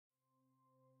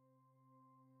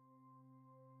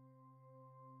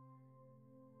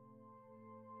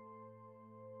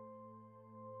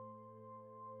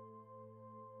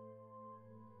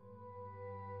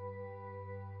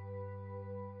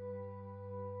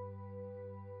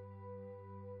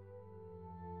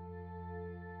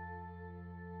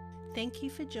Thank you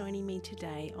for joining me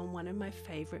today on one of my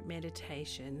favorite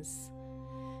meditations.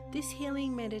 This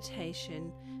healing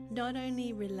meditation not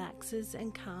only relaxes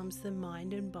and calms the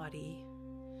mind and body,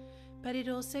 but it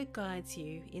also guides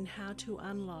you in how to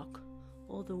unlock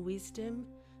all the wisdom,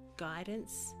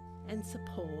 guidance, and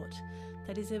support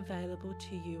that is available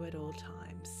to you at all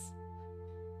times.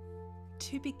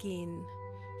 To begin,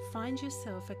 find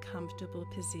yourself a comfortable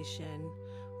position,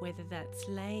 whether that's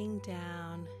laying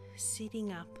down,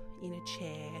 sitting up in a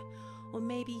chair, or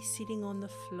maybe sitting on the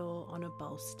floor on a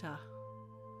bolster.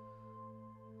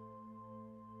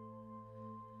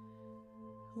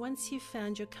 Once you've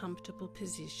found your comfortable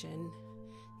position,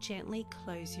 gently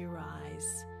close your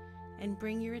eyes and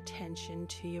bring your attention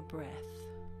to your breath.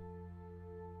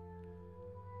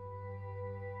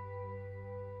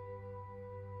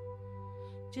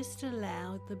 Just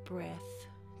allow the breath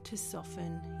to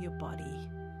soften your body.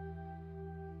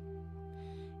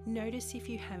 Notice if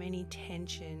you have any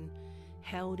tension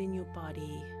held in your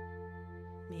body,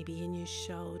 maybe in your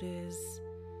shoulders,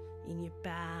 in your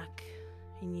back,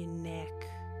 in your neck,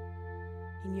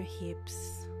 in your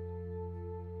hips.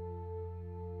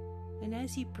 And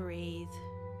as you breathe,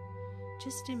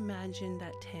 just imagine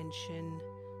that tension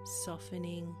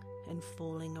softening and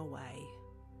falling away.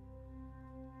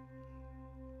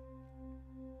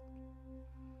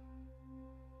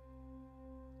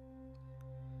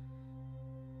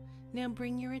 Now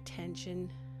bring your attention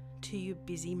to your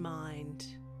busy mind.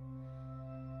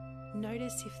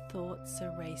 Notice if thoughts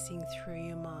are racing through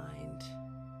your mind.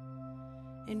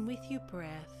 And with your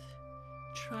breath,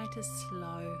 try to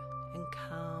slow and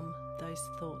calm those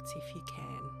thoughts if you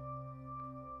can.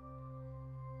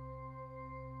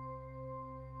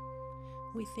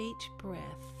 With each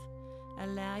breath,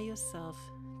 allow yourself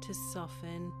to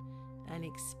soften and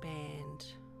expand.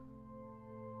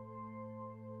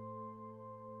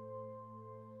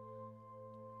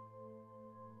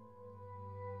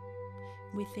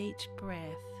 With each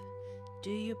breath,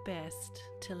 do your best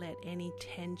to let any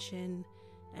tension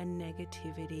and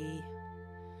negativity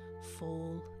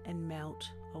fall and melt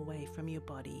away from your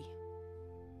body.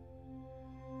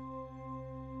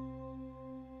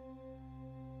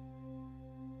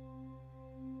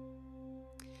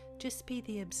 Just be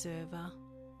the observer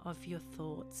of your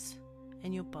thoughts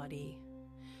and your body.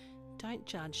 Don't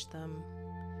judge them,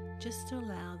 just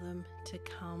allow them to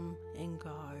come and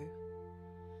go.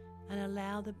 And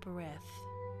allow the breath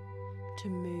to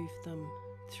move them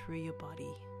through your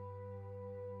body.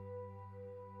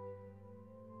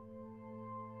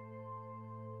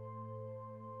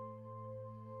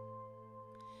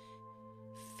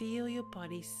 Feel your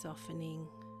body softening.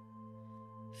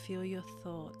 Feel your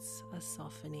thoughts are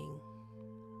softening.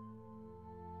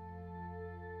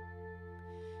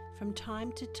 From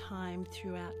time to time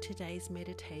throughout today's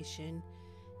meditation,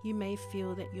 you may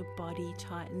feel that your body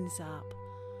tightens up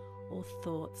or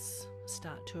thoughts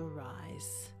start to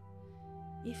arise.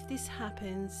 If this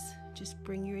happens, just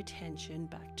bring your attention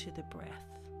back to the breath.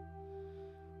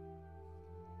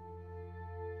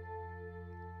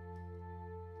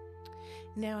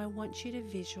 Now I want you to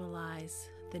visualize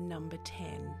the number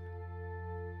 10.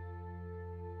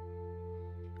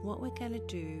 What we're going to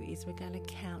do is we're going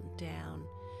to count down,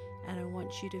 and I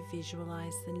want you to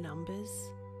visualize the numbers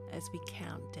as we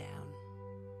count down.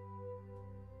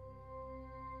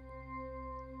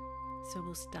 So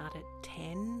we'll start at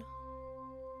 10,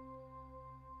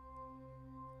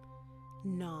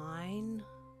 9,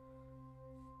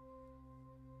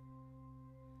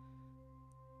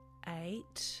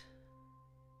 8,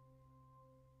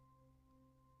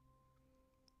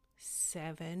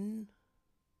 7,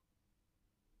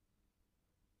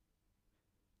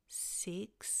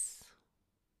 6,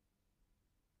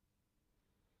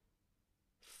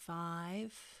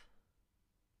 5,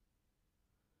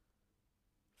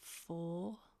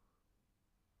 4,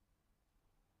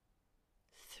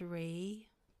 3,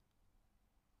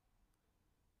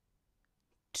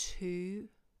 2,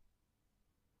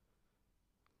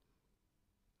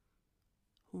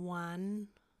 1,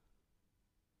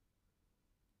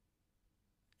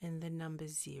 and the number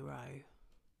 0.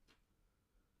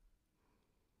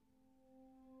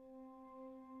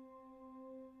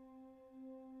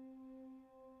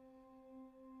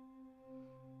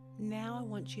 Now I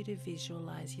want you to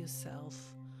visualize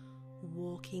yourself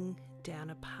walking down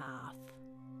a path.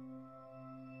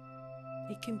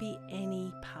 It can be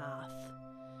any path,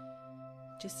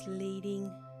 just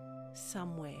leading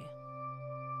somewhere.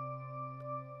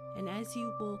 And as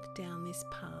you walk down this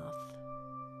path,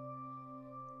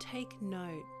 take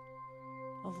note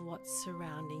of what's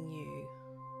surrounding you.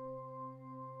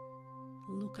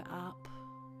 Look up,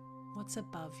 what's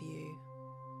above you,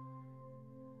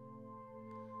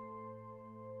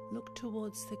 Look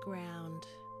towards the ground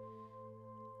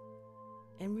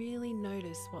and really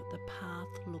notice what the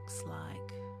path looks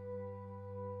like.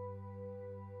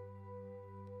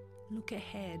 Look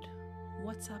ahead.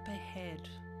 What's up ahead?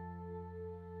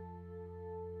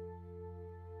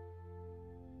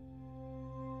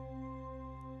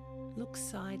 Look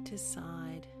side to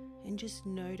side and just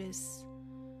notice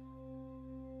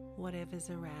whatever's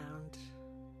around.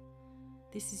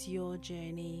 This is your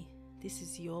journey. This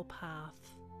is your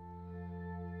path.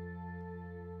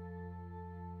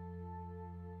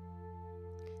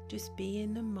 Just be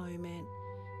in the moment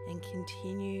and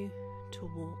continue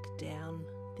to walk down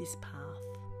this path.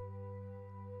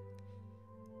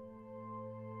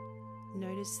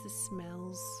 Notice the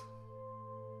smells.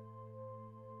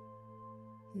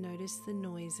 Notice the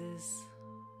noises.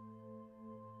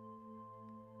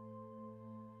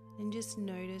 And just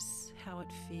notice how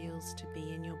it feels to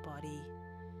be in your body,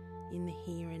 in the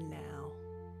here and now.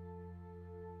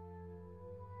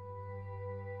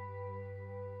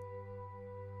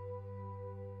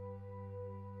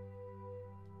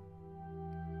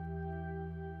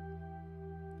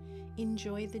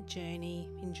 Enjoy the journey,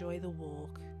 enjoy the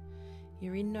walk.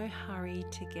 You're in no hurry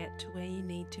to get to where you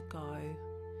need to go.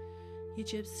 You're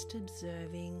just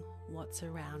observing what's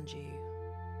around you.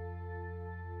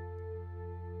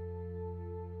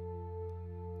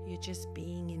 You're just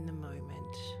being in the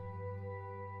moment.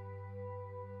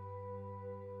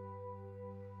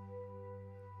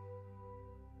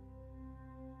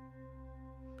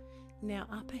 Now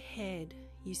up ahead,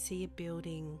 you see a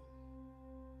building.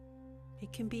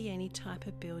 It can be any type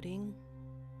of building.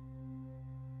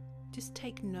 Just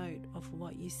take note of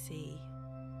what you see.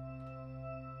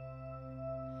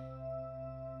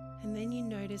 And then you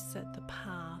notice that the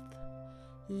path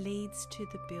leads to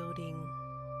the building.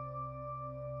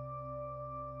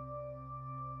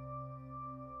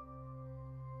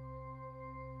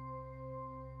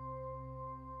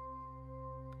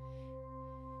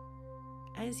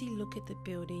 As you look at the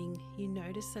building, you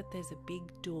notice that there's a big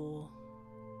door.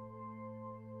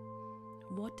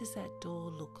 What does that door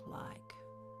look like?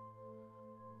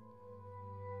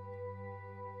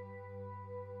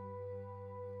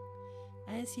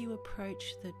 As you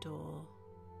approach the door,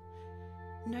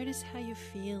 notice how you're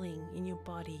feeling in your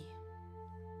body.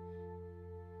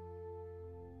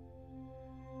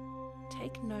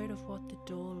 Take note of what the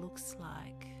door looks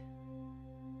like.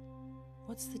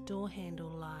 What's the door handle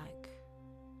like?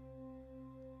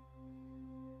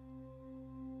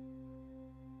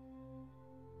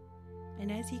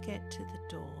 And as you get to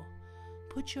the door,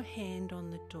 put your hand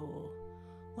on the door.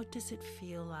 What does it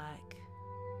feel like?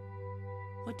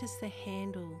 What does the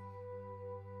handle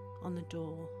on the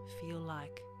door feel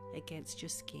like against your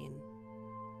skin?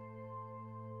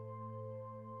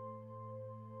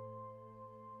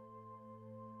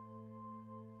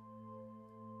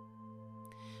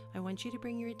 I want you to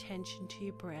bring your attention to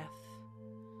your breath.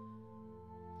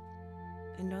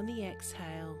 And on the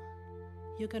exhale,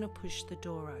 you're going to push the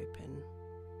door open.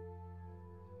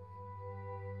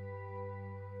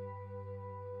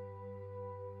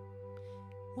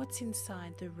 What's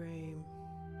inside the room?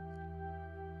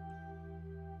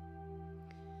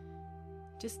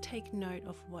 Just take note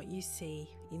of what you see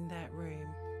in that room.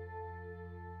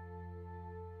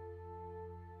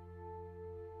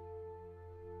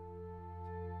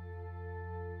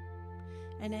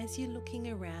 And as you're looking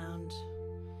around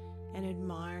and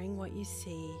admiring what you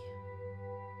see,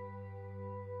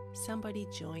 somebody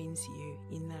joins you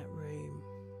in that room.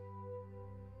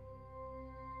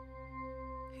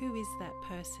 Who is that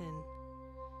person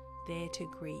there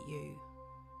to greet you?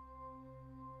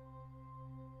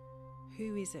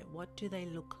 Who is it? What do they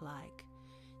look like?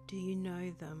 Do you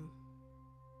know them?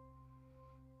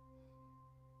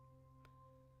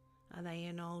 Are they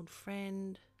an old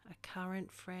friend, a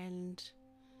current friend,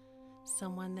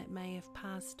 someone that may have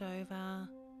passed over?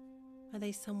 Are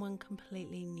they someone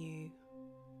completely new?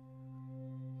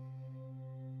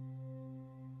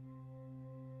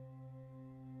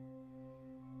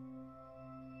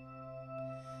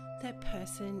 That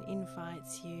person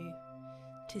invites you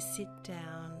to sit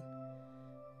down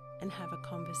and have a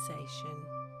conversation.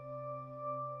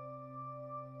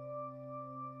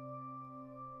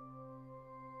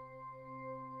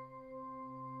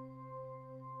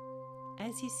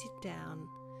 As you sit down,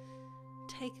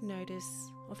 take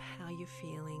notice of how you're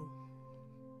feeling,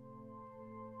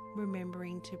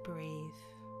 remembering to breathe.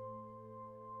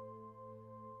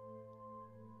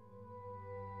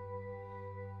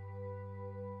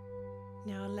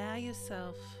 Now allow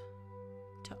yourself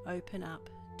to open up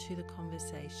to the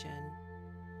conversation.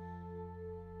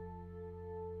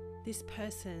 This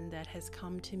person that has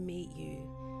come to meet you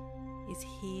is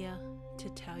here to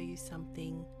tell you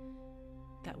something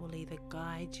that will either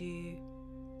guide you,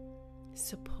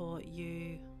 support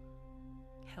you,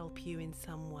 help you in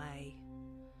some way.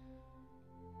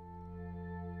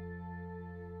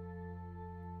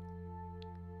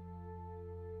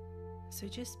 So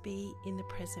just be in the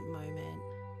present moment,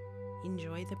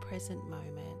 enjoy the present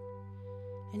moment,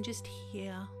 and just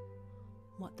hear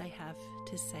what they have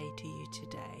to say to you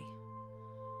today.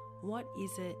 What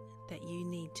is it that you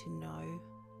need to know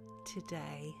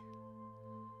today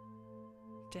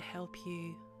to help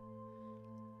you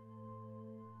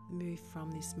move from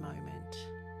this moment?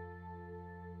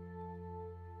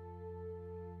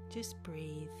 Just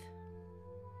breathe.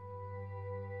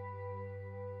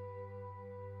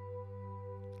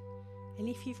 And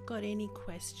if you've got any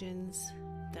questions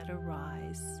that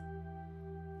arise,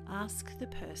 ask the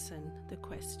person the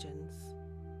questions.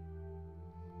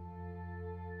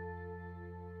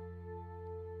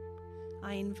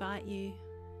 I invite you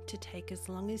to take as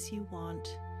long as you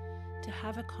want to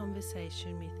have a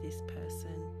conversation with this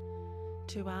person,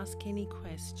 to ask any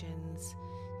questions,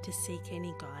 to seek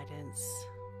any guidance.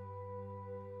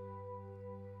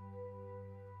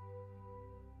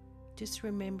 Just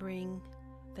remembering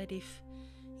that if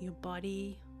your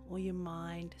body or your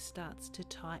mind starts to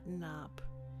tighten up,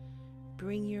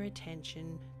 bring your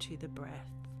attention to the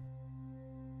breath.